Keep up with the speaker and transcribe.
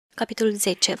Capitolul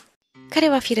 10. Care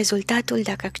va fi rezultatul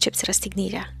dacă accepți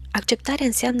răstignirea? Acceptarea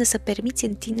înseamnă să permiți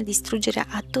în tine distrugerea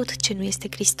a tot ce nu este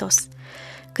Hristos.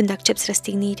 Când accepți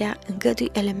răstignirea, îngădui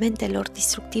elementelor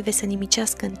destructive să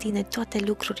nimicească în tine toate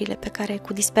lucrurile pe care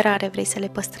cu disperare vrei să le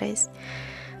păstrezi.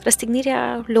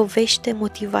 Răstignirea lovește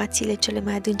motivațiile cele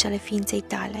mai adânci ale ființei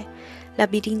tale,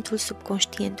 labirintul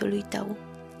subconștientului tău.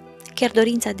 Chiar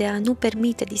dorința de a nu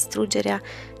permite distrugerea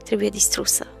trebuie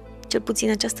distrusă. Cel puțin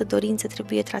această dorință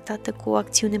trebuie tratată cu o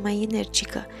acțiune mai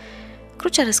energică.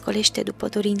 Crucea răscolește după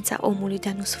dorința omului de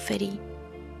a nu suferi,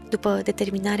 după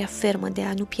determinarea fermă de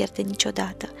a nu pierde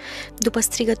niciodată, după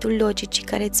strigătul logicii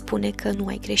care îți spune că nu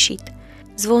ai greșit.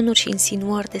 Zvonuri și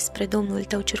insinuări despre Domnul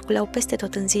tău circulau peste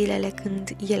tot în zilele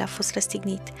când El a fost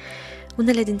răstignit.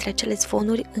 Unele dintre acele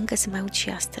zvonuri încă se mai aud și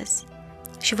astăzi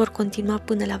și vor continua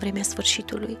până la vremea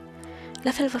sfârșitului.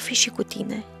 La fel va fi și cu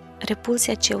tine.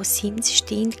 Repulsia ce o simți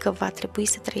știind că va trebui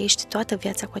să trăiești toată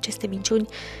viața cu aceste minciuni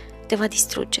te va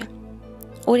distruge.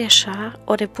 Ori așa,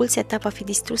 o repulsia ta va fi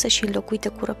distrusă și înlocuită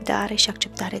cu răbdare și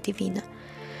acceptare divină.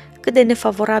 Cât de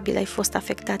nefavorabil ai fost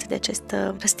afectat de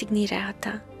această răstignire a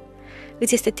ta?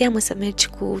 Îți este teamă să mergi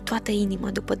cu toată inima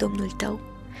după Domnul tău?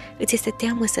 Îți este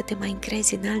teamă să te mai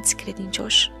încrezi în alți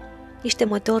credincioși? Ești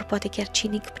temător, poate chiar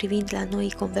cinic, privind la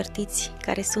noi convertiți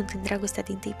care sunt în dragostea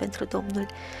dintâi pentru Domnul.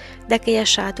 Dacă e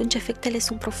așa, atunci efectele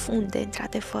sunt profunde,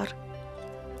 într-adevăr.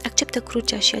 Acceptă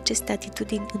crucea și aceste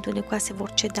atitudini întunecoase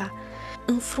vor ceda.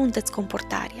 Înfruntă-ți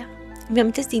comportarea. Îmi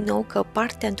amintesc din nou că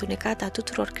partea întunecată a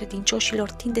tuturor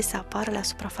credincioșilor tinde să apară la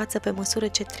suprafață pe măsură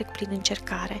ce trec prin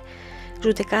încercare.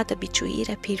 Judecată,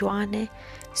 biciuire, piroane,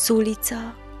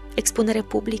 suliță, expunere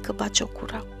publică,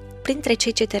 batjocură. Printre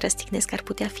cei ce te răstignesc ar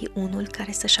putea fi unul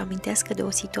care să-și amintească de o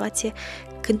situație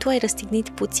când tu ai răstignit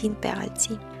puțin pe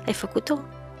alții. Ai făcut-o?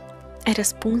 Ai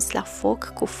răspuns la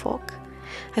foc cu foc?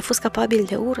 Ai fost capabil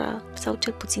de ură sau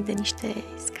cel puțin de niște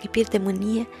sclipiri de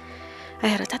mânie?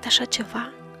 Ai arătat așa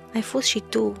ceva? Ai fost și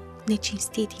tu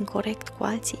necinstit, incorect cu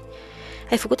alții?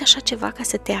 Ai făcut așa ceva ca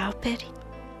să te aperi?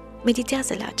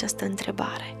 Meditează la această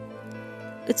întrebare.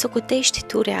 Îți socotești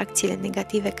tu reacțiile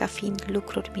negative ca fiind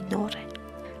lucruri minore?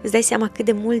 Îți dai seama cât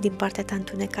de mult din partea ta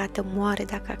întunecată moare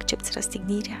dacă accepți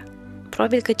răstignirea?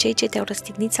 Probabil că cei ce te-au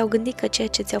răstignit s-au gândit că ceea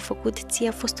ce ți-au făcut ție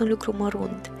a fost un lucru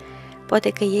mărunt. Poate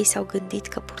că ei s-au gândit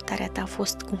că purtarea ta a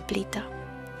fost cumplită.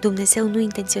 Dumnezeu nu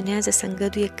intenționează să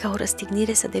îngăduie ca o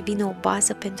răstignire să devină o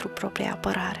bază pentru propria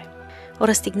apărare. O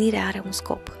răstignire are un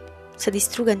scop, să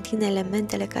distrugă în tine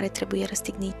elementele care trebuie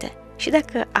răstignite. Și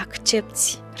dacă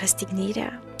accepți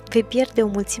răstignirea, vei pierde o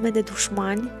mulțime de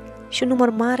dușmani și un număr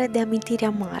mare de amintiri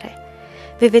amare.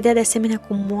 Vei vedea de asemenea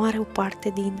cum moare o parte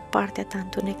din partea ta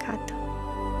întunecată.